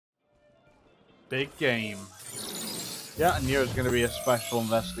Big game. Yeah, I knew it was going to be a special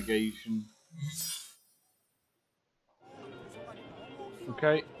investigation.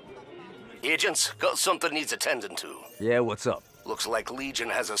 Okay. Agents, got something needs attending to. Yeah, what's up? Looks like Legion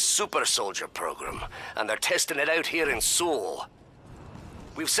has a super soldier program, and they're testing it out here in Seoul.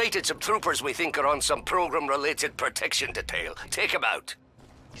 We've sighted some troopers we think are on some program-related protection detail. Take them out.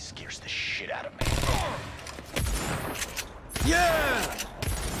 He scares the shit out of me. Yeah!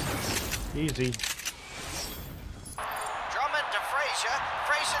 Easy. Drummond to Fraser,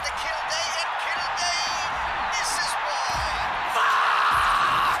 Fraser to Kilday, and Kilday misses wide.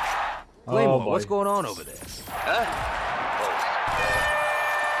 Claymore, boy. what's going on over there? Huh?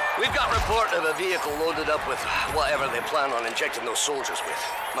 We've got report of a vehicle loaded up with whatever they plan on injecting those soldiers with.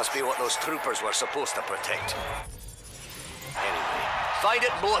 Must be what those troopers were supposed to protect. Anyway, find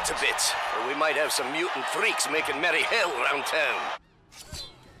it and blow it to bits, or we might have some mutant freaks making merry hell around town.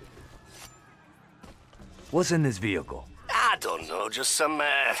 What's in this vehicle? I don't know, just some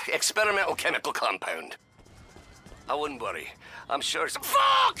experimental chemical compound. I wouldn't worry. I'm sure it's...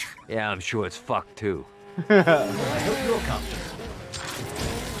 Fuck! Yeah, I'm sure it's fucked too. I hope you're comfortable.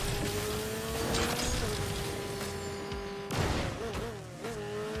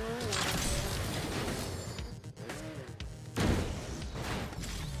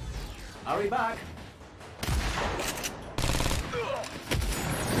 Hurry back.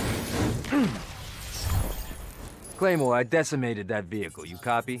 Claymore, I decimated that vehicle. You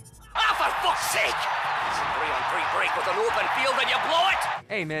copy? Ah, for fuck's sake! It's a 3-on-3 break with an open field and you blow it?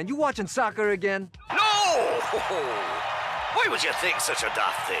 Hey, man, you watching soccer again? No! Why would you think such a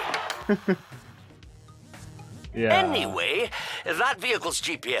daft thing? Yeah. Anyway, that vehicle's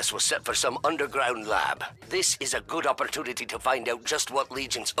GPS was set for some underground lab. This is a good opportunity to find out just what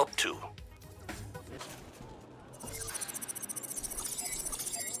Legion's up to.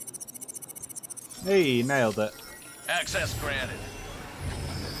 Hey, nailed it. Access granted.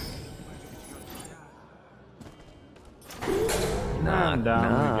 And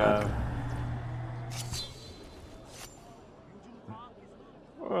down we go.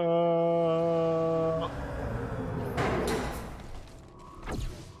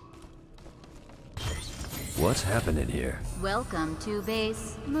 What's happening here? Welcome to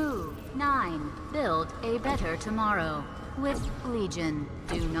Base Move 9. Build a better tomorrow. With Legion,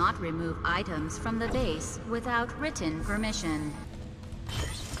 do not remove items from the base without written permission.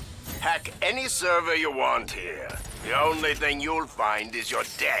 Hack any server you want here. The only thing you'll find is your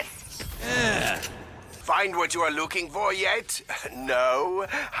death. Find what you are looking for yet? No?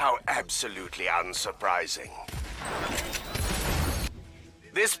 How absolutely unsurprising.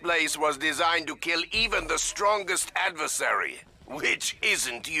 This place was designed to kill even the strongest adversary, which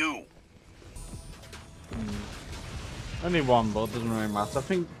isn't you. Only one, but it doesn't really matter. I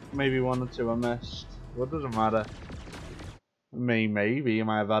think maybe one or two I missed. Well, it doesn't matter. Maybe I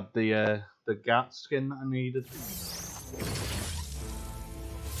might have had the Gat skin that I needed.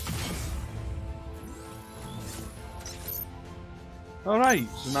 Alright,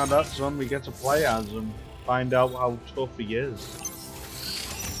 so now that's when we get to play as and find out how tough he is.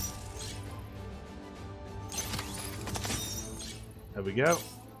 There we go.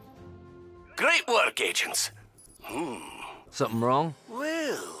 Great work, agents. Something wrong?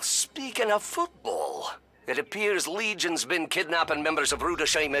 Well, speaking of football, it appears Legion's been kidnapping members of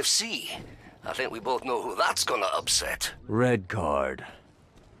Rudesheim FC. I think we both know who that's gonna upset. Red card.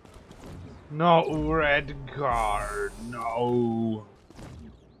 No red card, no.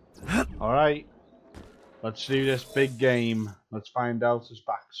 Alright, let's do this big game. Let's find out his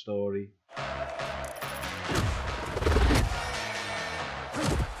backstory.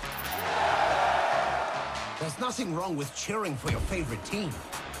 There's nothing wrong with cheering for your favorite team.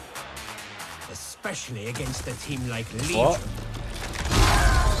 Especially against a team like Legion. What?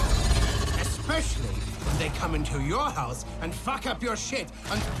 Especially when they come into your house and fuck up your shit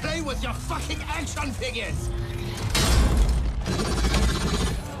and play with your fucking action figures!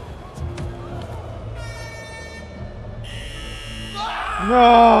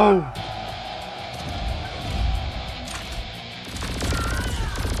 No!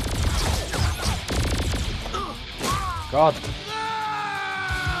 God.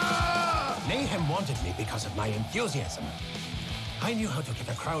 Mayhem wanted me because of my enthusiasm. I knew how to get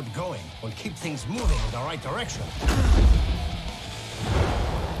a crowd going and keep things moving in the right direction.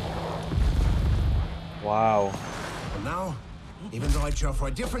 Wow. And now, even though I cheer for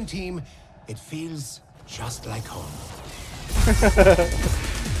a different team, it feels just like home.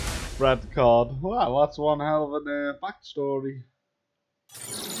 Red card. Wow, that's one hell of a backstory.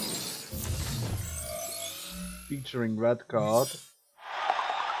 Featuring red card.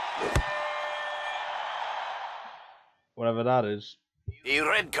 Whatever that is. A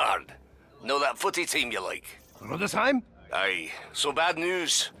red card. Know that footy team you like? Rudesheim? Aye. So bad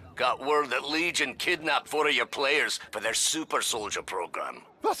news. Got word that Legion kidnapped 4 of your players for their super soldier program.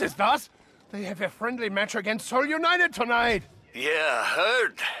 What is that? They have a friendly match against Seoul United tonight. Yeah,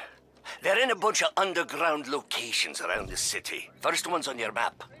 heard. They're in a bunch of underground locations around the city. First one's on your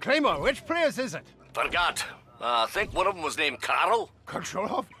map. Claymore, which players is it? Forgot. I think one of them was named Karl. Karl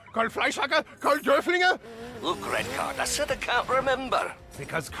Schulhoff? Karl Fleischhacker? Karl Dörflinger? Look, red card, I said I can't remember.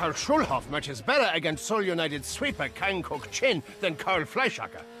 Because Karl Schulhoff matches better against Seoul United sweeper Kang Kok Chin than Karl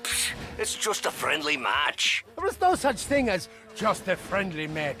Fleischhacker. Psh, it's just a friendly match. There is no such thing as just a friendly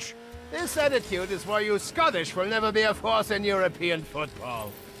match. This attitude is why you Scottish will never be a force in European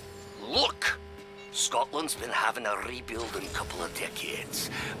football. Look, Scotland's been having a rebuilding couple of decades.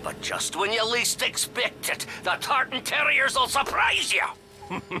 But just when you least expect it, the Tartan Terriers will surprise you.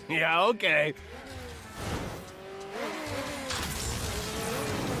 Yeah, okay.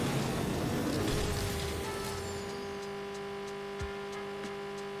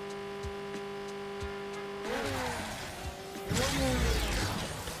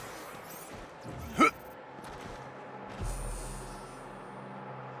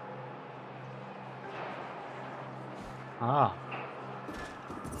 Ah.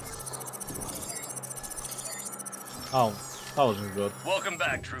 Oh, that wasn't good. Welcome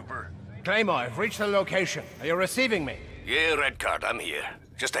back, Trooper. Claymore, I've reached the location. Are you receiving me? Yeah, red card, I'm here.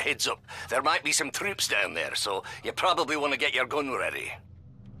 Just a heads up, there might be some troops down there, so you probably want to get your gun ready.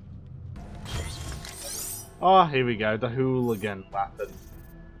 Oh, here we go, the hooligan weapon.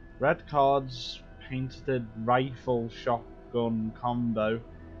 Red card's painted rifle shotgun combo.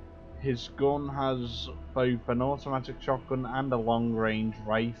 His gun has both an automatic shotgun and a long-range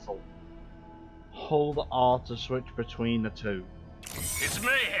rifle. Hold R to switch between the two. It's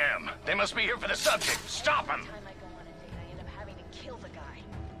Mayhem. They must be here for the subject. Stop them. Every time I go on a date, I end up having to kill the guy.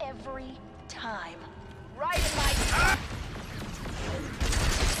 Every time. Right in my...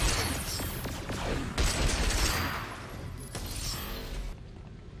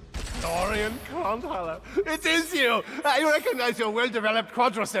 Dorian Grandhaller, it is you! I recognize your well-developed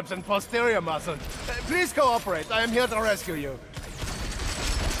quadriceps and posterior muscle. Please cooperate. I am here to rescue you.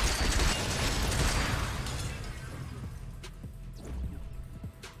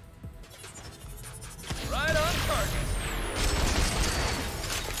 Right on target.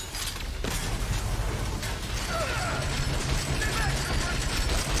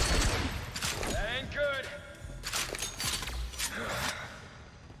 That ain't good.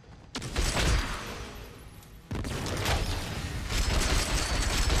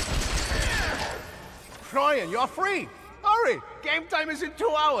 Florian, you're free! Hurry! Game time is in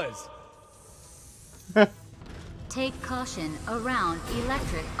 2 hours! Take caution around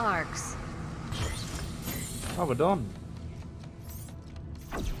electric arcs. Oh, we're done.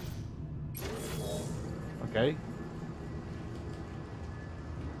 Okay.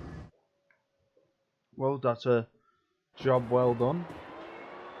 Well, that's a job well done.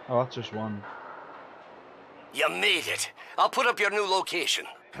 Oh, that's just one. You made it. I'll put up your new location.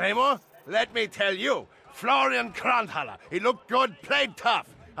 Claymore, let me tell you, Florian Grandhaller, he looked good, played tough.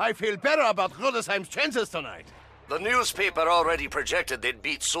 I feel better about Rudesheim's chances tonight. The newspaper already projected they'd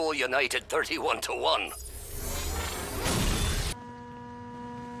beat Seoul United 31-1.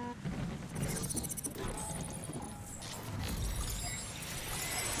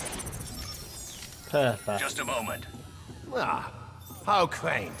 Perfect. Just a moment. Ah, how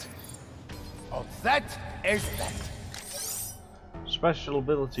quaint. Oh, that is that. Special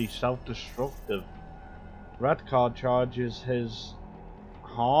ability self-destructive. Red card charges his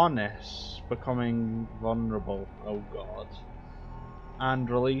harness, becoming vulnerable. Oh god. And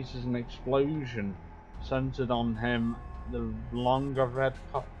releases an explosion centered on him. The longer red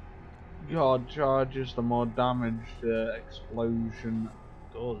card charges, the more damage the explosion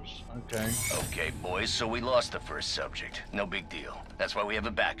does. Okay. Okay, boys, so we lost the first subject. No big deal. That's why we have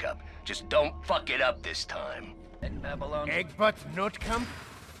a backup. Just don't fuck it up this time. Egbert Notkamp?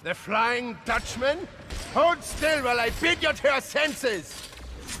 The Flying Dutchman? Hold still while I beat you to your senses!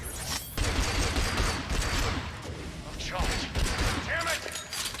 Charge. Damn it!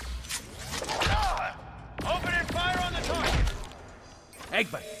 Ah! Opening fire on the target!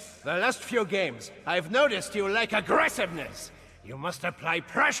 Egbert, the last few games, I've noticed you like aggressiveness. You must apply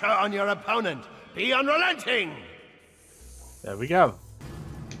pressure on your opponent. Be unrelenting! There we go.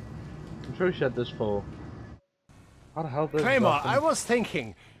 I'm sure we said this for. How the hell did Claymore, this happen? I was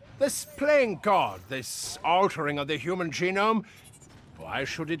thinking, this playing God, this altering of the human genome, why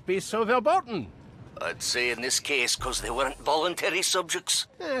should it be so verboten? I'd say in this case, because they weren't voluntary subjects.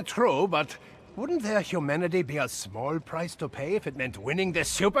 True, but Wouldn't their humanity be a small price to pay if it meant winning the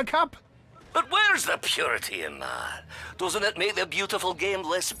Super Cup? But where's the purity in that? Doesn't it make the beautiful game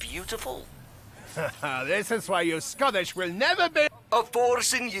less beautiful? This is why you Scottish will never be... A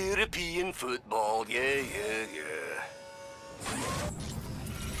force in European football, yeah.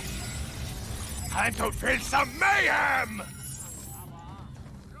 Time to feel some mayhem!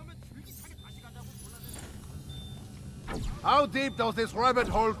 How deep does this rabbit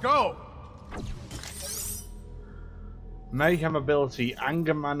hole go? Mayhem ability,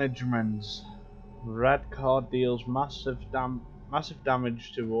 anger management. Red card deals massive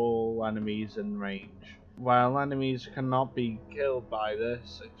damage to all enemies in range. While enemies cannot be killed by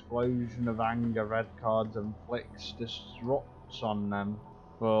this, explosion of anger red cards inflicts disrupts on them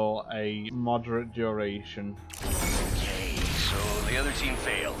for a moderate duration. Okay, so the other team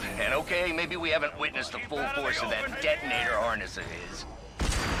failed. And okay, maybe we haven't witnessed the full force of that detonator harness of his.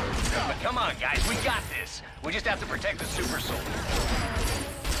 But come on, guys, we got this. We just have to protect the super soldier.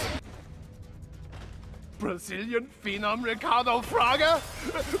 Brazilian phenom Ricardo Fraga?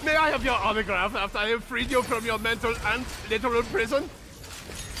 May I have your autograph after I have freed you from your mental and literal prison?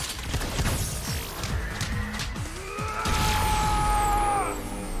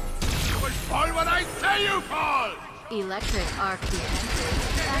 You will fall when I say you fall! Electric arc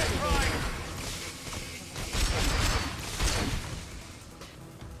defenses activated.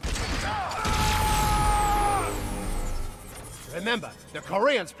 Remember, the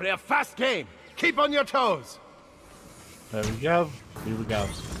Koreans play a fast game. Keep on your toes. There we go. Here we go.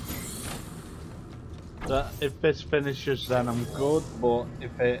 So if this finishes, then I'm good. But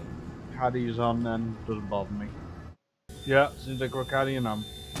if it carries on, then it doesn't bother me. Yeah, seems like we're carrying on.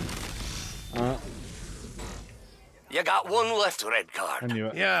 You got one left, red card. I knew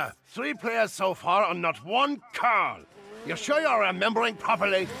it. Yeah, 3 players so far and not one call. You sure you're remembering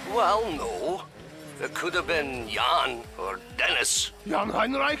properly? Well, no. It could have been Jan or Dennis. Jan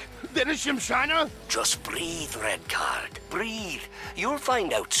Heinrich? Dennis Shimshiner? Just breathe, red card. Breathe. You'll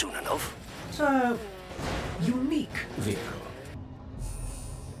find out soon enough. It's a unique vehicle.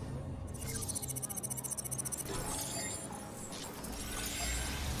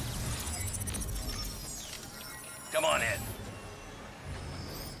 Come on in.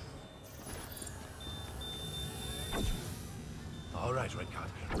 All right, Red Card.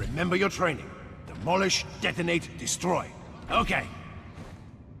 Remember your training. Demolish, detonate, destroy. Okay.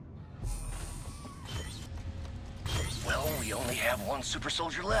 Well, we only have one super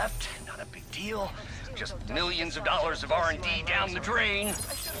soldier left. Not a big deal. Just millions of dollars of R&D down the drain.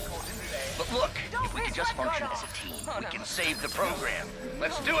 But look, if we could just function as a team, we can save the program.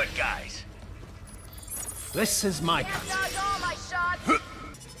 Let's do it, guys. This is my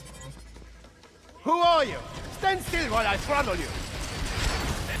Who are you? Stand still while I throttle you.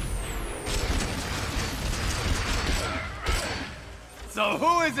 So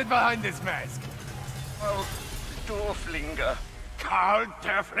who is it behind this mask? Well, Dorflinger. Karl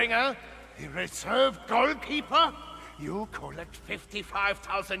Derflinger? The reserve goalkeeper? You collect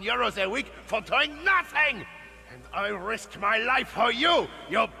 55,000 euros a week for doing nothing! And I risk my life for you,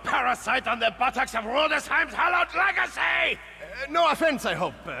 you parasite on the buttocks of Rudesheim's hallowed legacy! No offense, I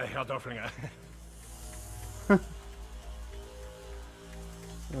hope, Herr Dorflinger.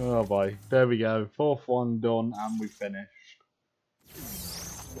 Oh boy, there we go. 4th one done, and we finished.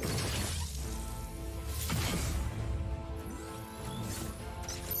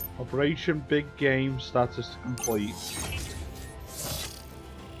 Operation Big Game status complete.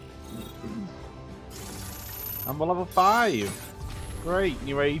 And we're level 5. Great,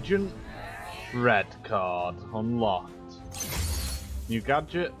 new agent. Red card unlocked. New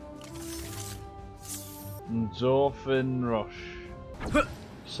gadget. Endorphin Rush.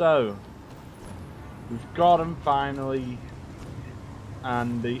 So, we've got him finally.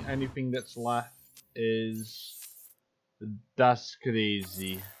 And the only thing that's left is Das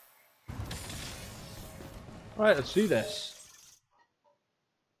Crazy. Right, let's do this.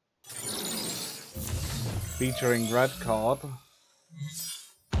 Featuring Red Card.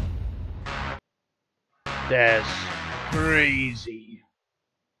 Das Crazy.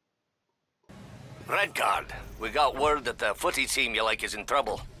 Red card. We got word that the footy team you like is in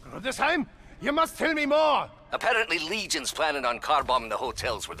trouble. Rudesheim, you must tell me more! Apparently Legion's planning on car bombing the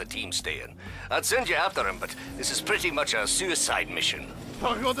hotels where the team's staying. I'd send you after him, but this is pretty much a suicide mission.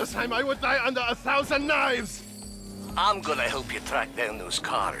 For Rudesheim, I would die under 1,000 knives! I'm gonna help you track down those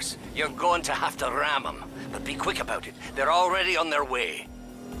cars. You're going to have to ram them, but be quick about it. They're already on their way.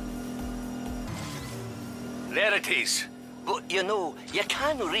 There it is. But, you know, you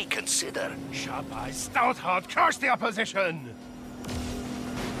can reconsider. Sharp-eyed, stout-heart, curse the opposition!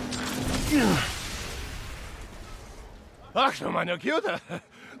 Ach, du meine Güte.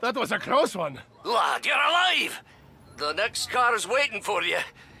 That was a close one. Lad, you're alive! The next car is waiting for you,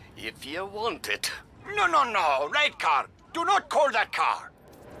 if you want it. No, no, no, red car. Do not call that car.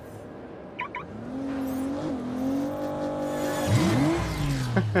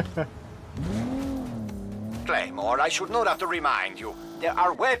 Claymore, I should not have to remind you. There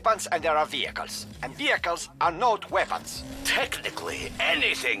are weapons and there are vehicles. And vehicles are not weapons. Technically,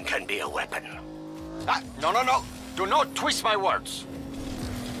 anything can be a weapon. Ah, no, no, no. Do not twist my words.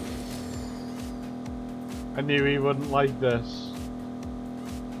 I knew he wouldn't like this.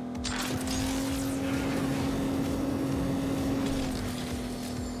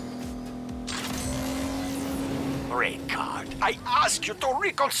 Red card. I ask you to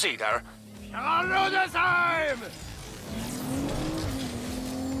reconsider. Time!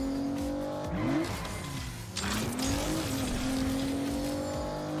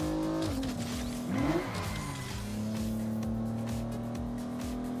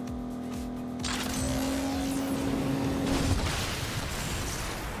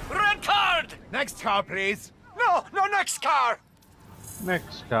 Red card! Next car, please. No, no, next car.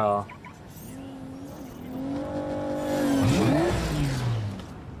 Next car.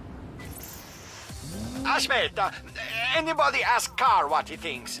 Aspetta, anybody ask Carr what he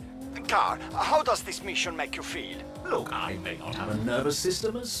thinks? Carr, how does this mission make you feel? Look, I may not have a nervous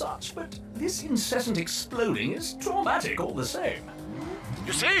system as such, but this incessant exploding is traumatic all the same.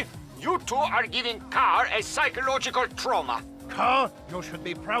 You see? You two are giving Carr a psychological trauma. Carr, you should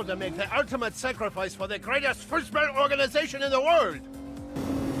be proud to make the ultimate sacrifice for the greatest football organization in the world.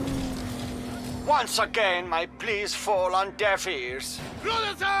 Once again, my pleas fall on deaf ears.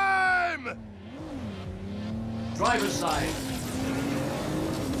 Brother time! Driver's side.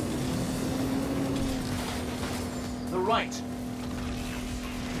 The right.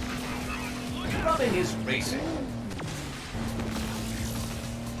 Rubbing is racing.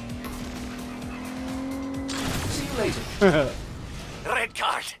 See you later. Red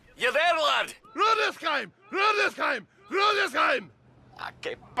card! You there, lad? Rudesheim! Rudesheim! Rudesheim! Ah,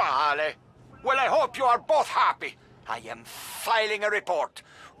 che palle. Well, I hope you are both happy. I am filing a report.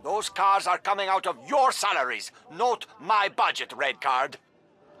 Those cars are coming out of your salaries, not my budget, Red Card.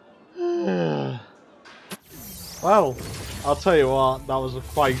 Well, I'll tell you what, that was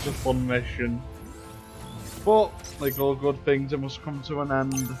quite a fun mission. But, like all good things, it must come to an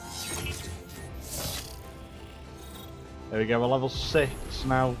end. There we go, we're level 6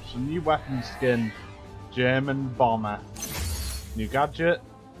 now. Some new weapon skin. German bomber. New gadget.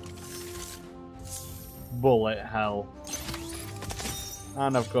 Bullet hell.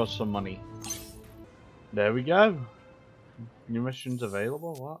 And of course some money. There we go. New missions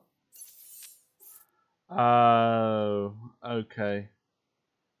available, what? Oh, okay.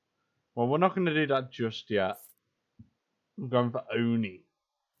 Well, we're not going to do that just yet. I'm going for Oni.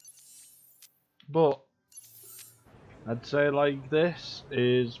 But I'd say like this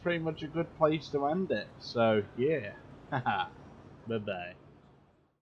is pretty much a good place to end it. So yeah. Haha. Bye bye.